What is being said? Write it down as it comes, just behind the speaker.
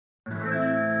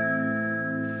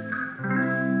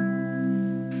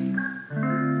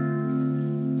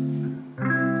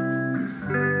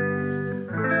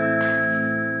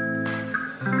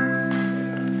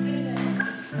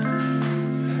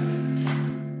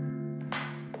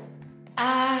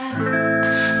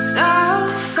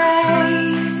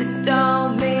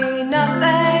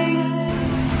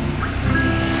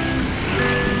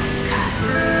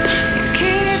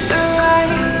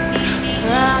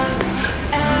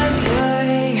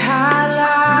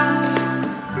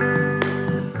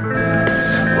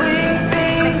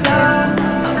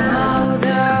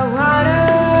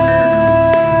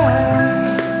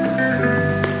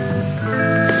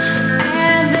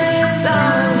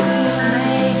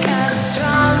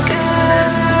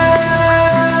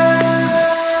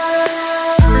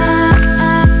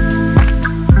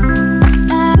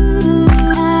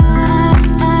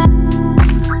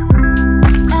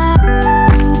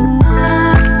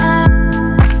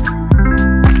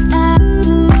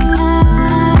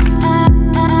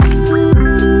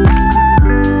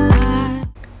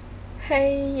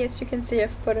As you can see,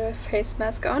 I've put a face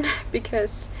mask on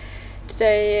because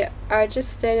today I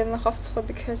just stayed in the hospital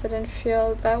because I didn't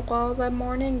feel that well that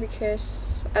morning,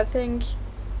 because I think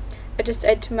I just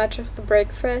ate too much of the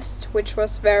breakfast, which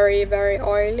was very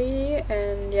oily,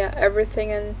 and yeah,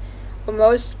 everything and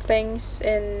most things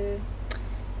in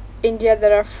India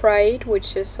that are fried,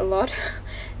 which is a lot,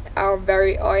 are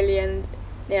very oily, and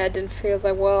yeah, I didn't feel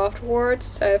that well afterwards,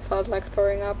 so I felt like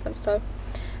throwing up and stuff.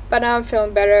 But now I'm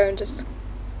feeling better and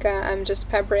I'm just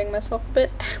pampering myself a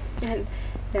bit and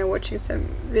yeah, watching some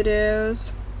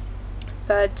videos.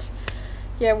 But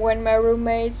yeah, when my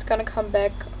roommate's gonna come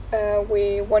back,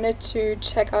 we wanted to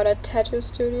check out a tattoo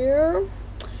studio,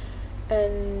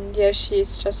 and yeah,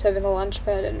 she's just having a lunch,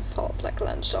 but I didn't feel like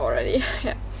lunch already.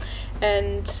 Yeah,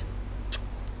 and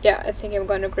yeah, I think I'm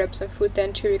gonna grab some food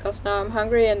then too, because now I'm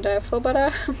hungry and I feel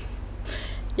better.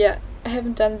 Yeah, I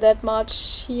haven't done that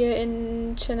much here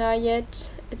in Chennai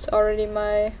yet. It's already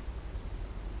my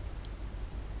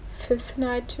 5th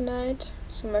night tonight,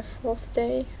 so my 4th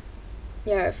day.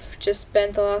 Yeah, I've just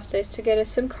spent the last days to get a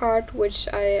SIM card, which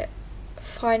I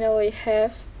finally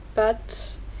have,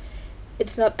 but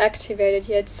it's not activated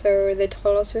yet, so they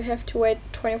told us we have to wait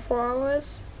 24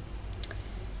 hours.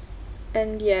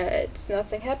 And yeah,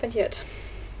 nothing happened yet.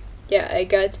 Yeah, I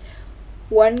got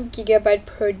 1 gigabyte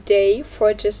per day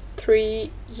for just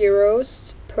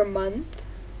 €3 per month.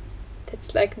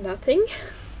 That's like nothing.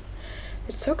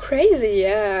 It's so crazy.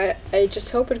 Yeah, I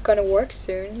just hope it's gonna work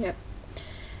soon. Yeah.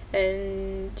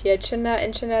 And yeah, in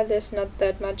Chennai there's not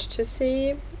that much to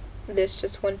see. There's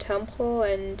just one temple,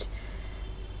 and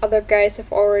other guys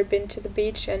have already been to the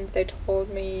beach and they told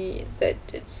me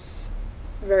that it's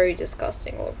very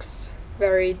disgusting, looks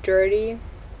very dirty.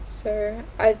 So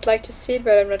I'd like to see it,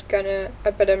 but I'm not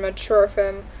sure if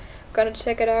I'm gonna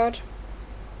check it out.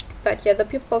 But yeah, the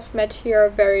people I've met here are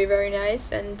very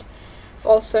nice, and I've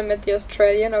also met the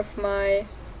Australian of one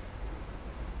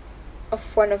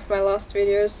of my last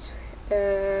videos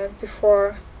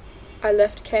before I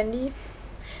left Kandy.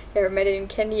 Yeah, I met him in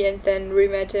Kandy and then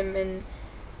re-met him in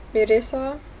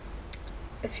Mirisa,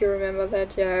 if you remember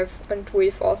that. Yeah, and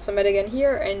we've also met again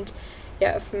here, and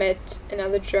yeah, I've met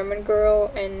another German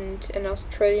girl and an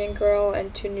Australian girl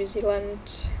and 2 New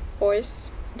Zealand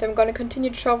boys. And I'm gonna continue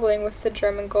traveling with the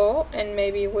German girl and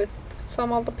maybe with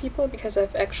some other people, because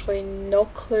I've actually no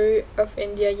clue of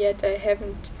India yet. I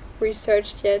haven't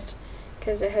researched yet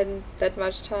because I hadn't that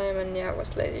much time, and yeah, I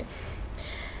was lazy.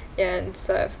 Yeah, and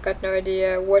so I've got no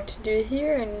idea what to do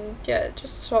here, and yeah,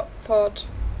 just thought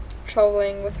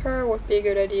traveling with her would be a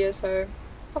good idea. So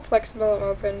I'm flexible, I'm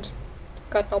open,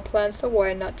 got no plans, so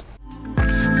why not?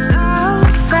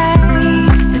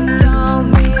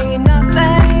 Don't mean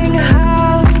nothing.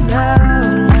 Oh, no,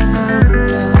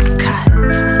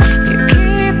 cause you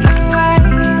keep the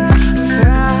rays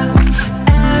from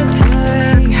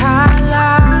entering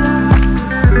hollow.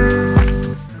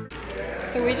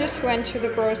 So we just went to the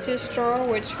grocery store,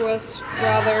 which was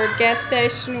rather a gas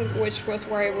station, which was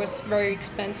where it was very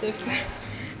expensive.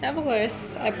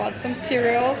 Nevertheless, I bought some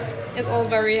cereals. It's all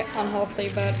very unhealthy,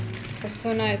 but it was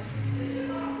so nice.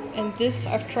 And this,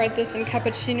 I've tried this in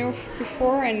cappuccino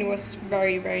before and it was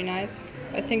very nice.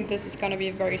 I think this is gonna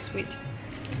be very sweet.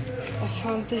 I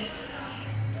found this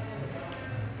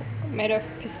made of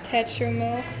pistachio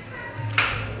milk.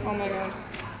 Oh my god.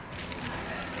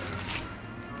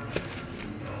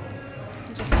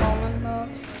 Just almond milk.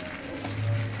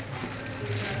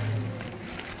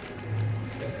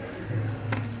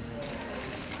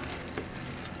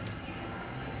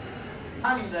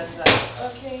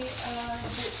 Okay,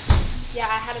 Yeah,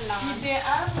 I had alarm. Can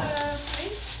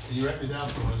you write me down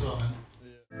for one as well, man?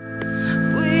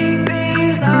 We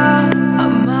belong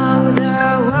among the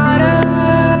water,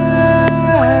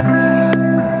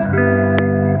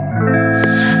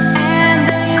 and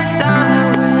the summer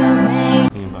will make.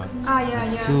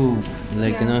 It's too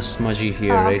smudgy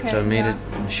here, right? So I made it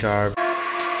sharp.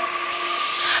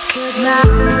 'Cause now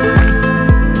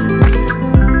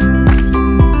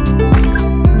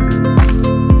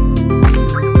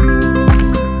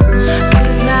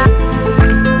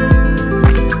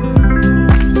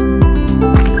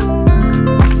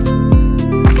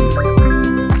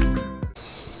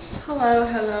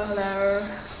Hello.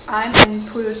 I'm in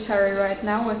Puducherry right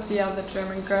now with the other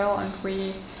German girl, and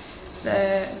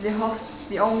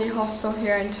the only hostel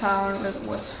here in town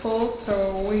was full,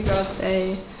 so we got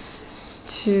a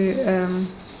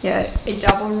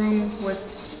double room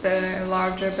with the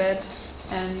larger bed.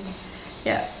 And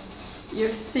yeah,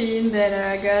 you've seen that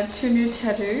I got 2 new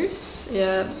tattoos.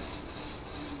 Yeah,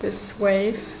 this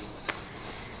wave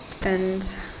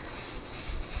and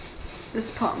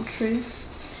this palm tree.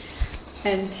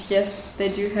 And yes, they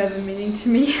do have a meaning to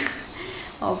me,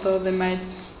 although they might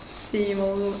seem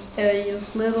a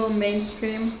little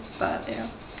mainstream, but yeah.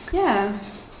 Yeah,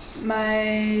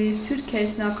 my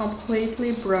suitcase now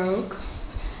completely broke.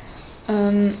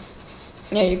 Yeah,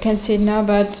 you can see it now,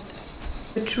 but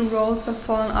the 2 rolls have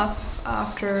fallen off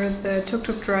after the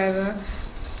tuk-tuk driver,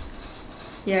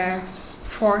 yeah,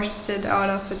 forced it out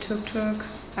of the tuk-tuk,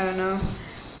 I don't know.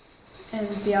 And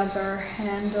the other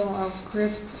handle of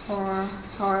grip, or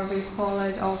however you call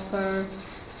it, also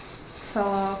fell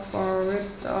off or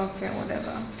ripped off, yeah,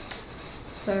 whatever.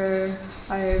 So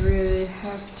I really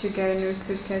have to get a new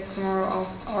suitcase tomorrow,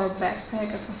 or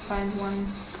backpack if I find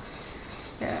one.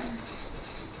 Yeah,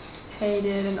 hate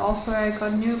it. And also I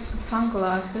got new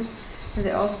sunglasses, and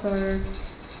they also,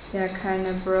 yeah, kind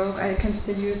of broke. I can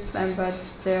still use them, but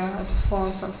there has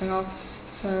fallen something off.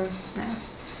 So yeah.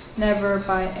 Never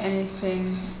buy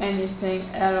anything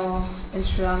at all in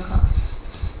Sri Lanka.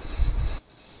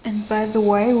 And by the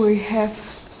way, we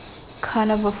have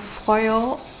kind of a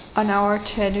foil on our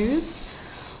tattoos,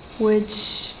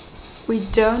 which we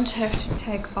don't have to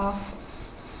take off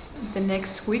the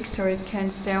next week, so it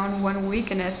can stay on 1 week.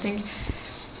 And I think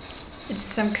it's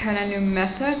some kind of new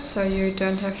method, so you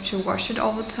don't have to wash it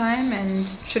all the time, and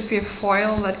should be a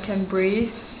foil that can breathe,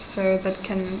 so that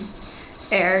can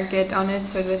air get on it,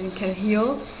 so that it can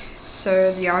heal.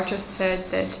 So the artist said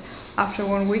that after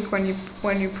 1 week, when you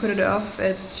put it off,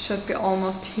 it should be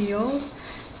almost healed,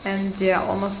 and yeah,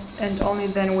 almost, and only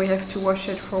then we have to wash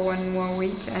it for 1 more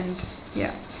week. And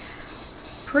yeah,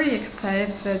 pretty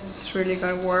excited that it's really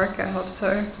gonna work. I hope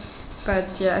so.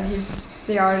 But yeah,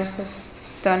 the artist has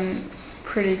done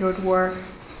pretty good work.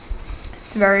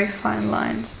 It's very fine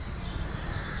lined.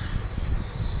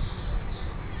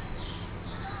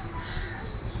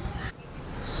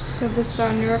 So this is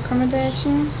our new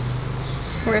accommodation.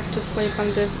 We have to sleep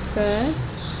on this bed.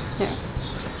 Yeah.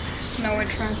 Now we're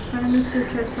trying to find a new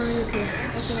suitcase for me, because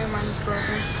as you know, mine is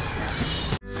broken.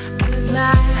 'Cause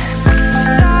my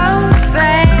soul's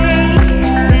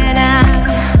faced and I'm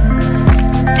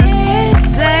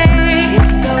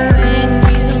displaced, but when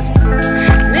you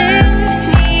lift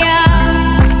me up,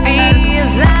 it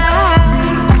feels like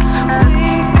we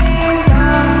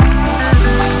belong.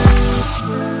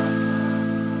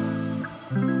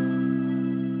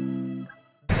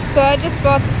 So I just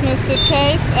bought this new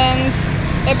suitcase, and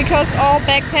because all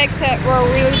backpacks were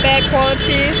really bad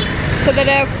quality, so that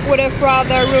I would have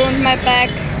rather ruined my bag.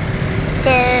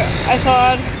 So I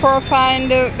thought, for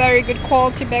find a very good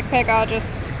quality backpack, I'll just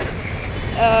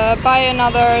buy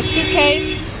another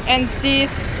suitcase. And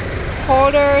these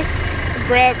holders,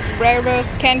 grabbers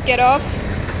can't get off,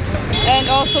 and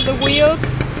also the wheels.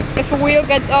 If a wheel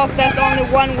gets off, there's only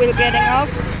one wheel getting off,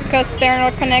 because they're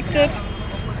not connected.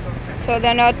 So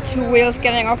they're not 2 wheels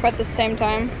getting off at the same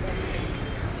time.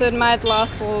 So it might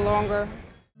last a little longer.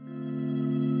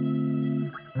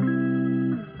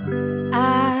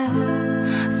 I'm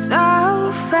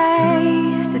so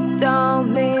faced, it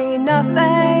don't mean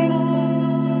nothing.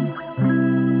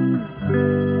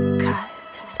 'Cause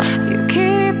you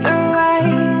keep the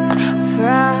rays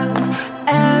from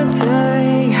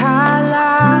entering our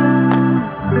love.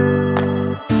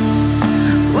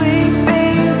 We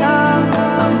belong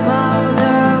among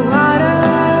the water,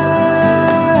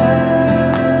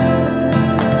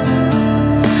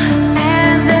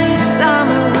 and this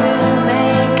summer will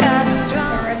make us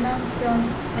strong. So right now I'm still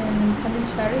in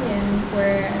Puducherry, and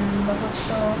we're in the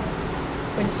hostel,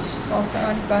 which is also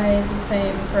owned by the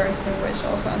same person, which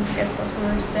also owned the guest house we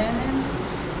were staying in.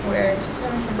 We're just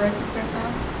having some breakfast right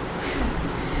now.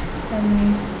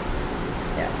 And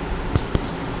yeah,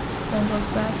 that's what it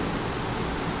looks like.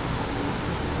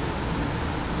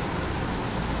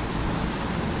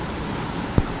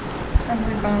 And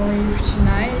we're gonna leave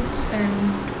tonight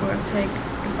and we'll take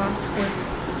a bus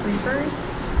with sleepers.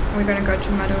 We're gonna go to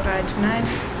Madurai tonight.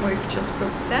 We've just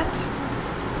booked that.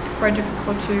 It's quite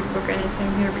difficult to book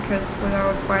anything here because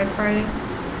without Wi-Fi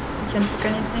we can't book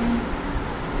anything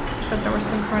because our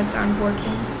SIM cards aren't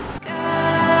working.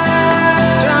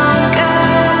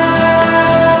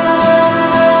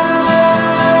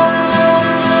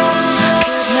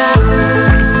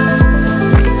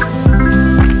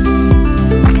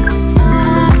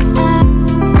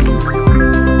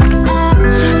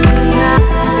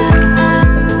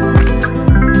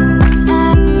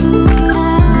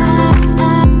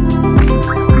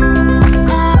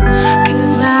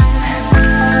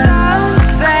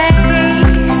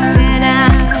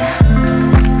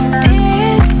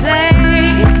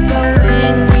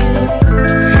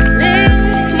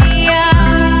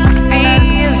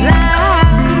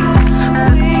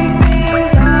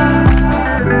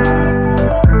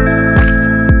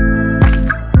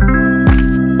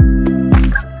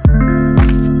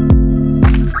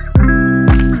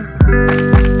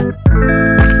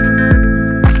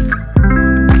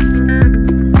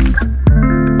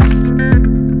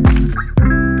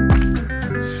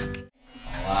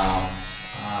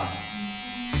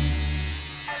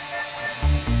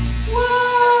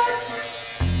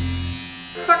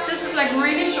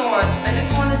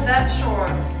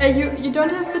 You don't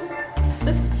have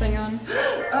this thing on.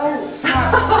 Oh,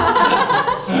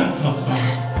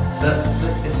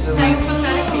 thanks for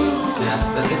telling me. Yeah,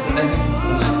 but I think it's a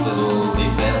nice little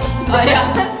detail. Oh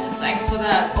yeah, thanks for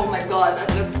that. Oh my god, that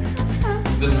looks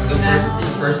the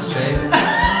first shade.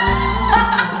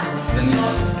 Then do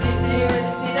you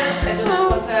see this? I just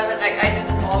want to have it like I did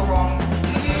it all wrong.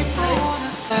 I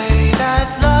wanna say that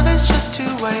love is just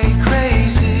two-way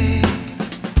crazy.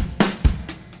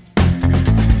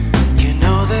 You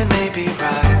know they may be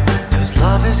right, 'cause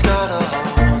love has got a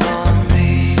hold on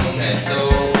me. okay, so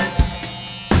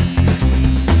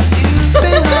You've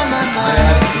been on my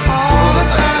mind all the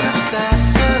time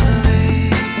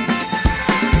obsessively.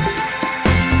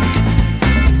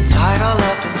 Tied all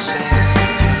up in chains,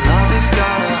 your love has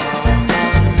got a hold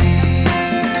on me.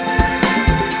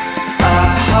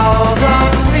 Hold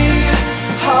on me,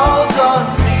 hold on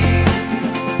me.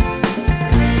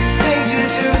 Things you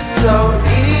do so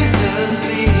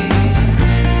easily.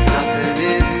 Nothing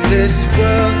in this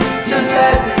world to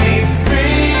let me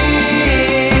free.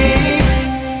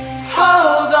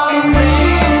 Hold on me.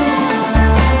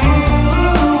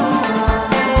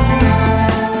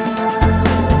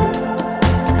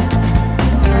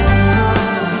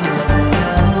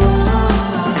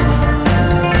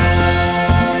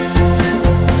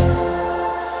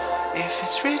 If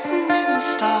it's written in the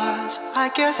stars, I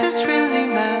guess it's really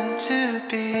meant to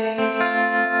be.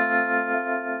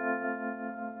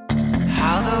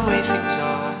 How the way things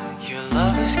are, your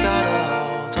love has got a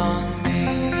hold on me.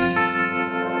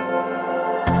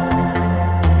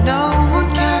 No one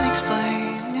can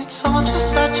explain, it's all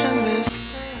just such a mystery.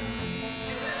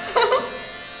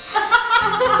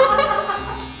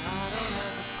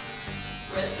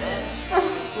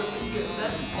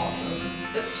 That's awesome.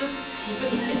 Let's just keep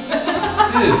it like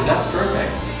dude, that's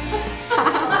perfect.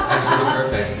 Actually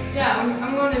perfect. yeah,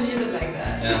 I'm going to leave it like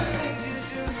that. Yeah.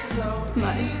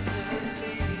 Nice.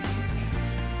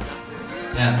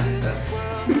 Yeah, that's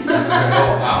great.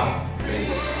 Oh wow.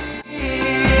 Crazy.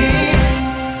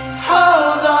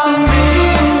 Hold on me.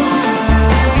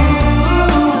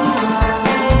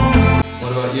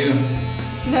 What about you?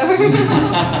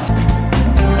 No.